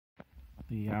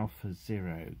the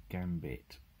AlphaZero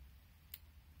Gambit,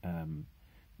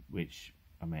 which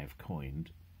I may have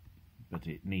coined, but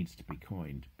it needs to be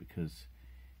coined because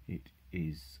it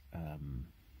is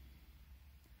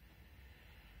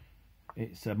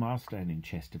it's a milestone in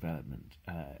chess development.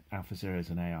 AlphaZero is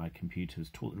an AI computer who's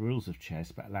taught the rules of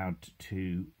chess but allowed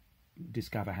to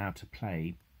discover how to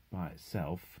play by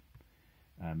itself.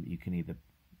 You can either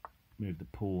move the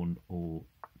pawn or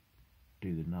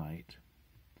do the knight,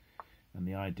 and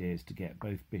the idea is to get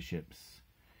both bishops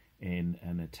in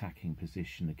an attacking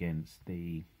position against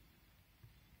a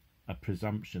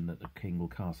presumption that the king will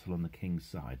castle on the king's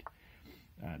side.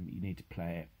 You need to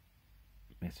play it,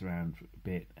 mess around for a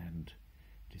bit, and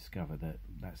discover that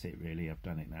that's it really. I've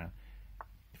done it now.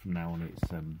 From now on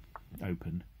it's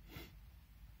open.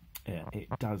 It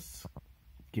does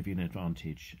give you an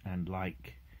advantage, and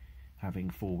like having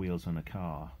four wheels on a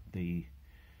car, the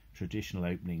traditional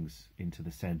openings into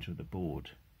the centre of the board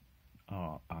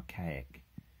are archaic.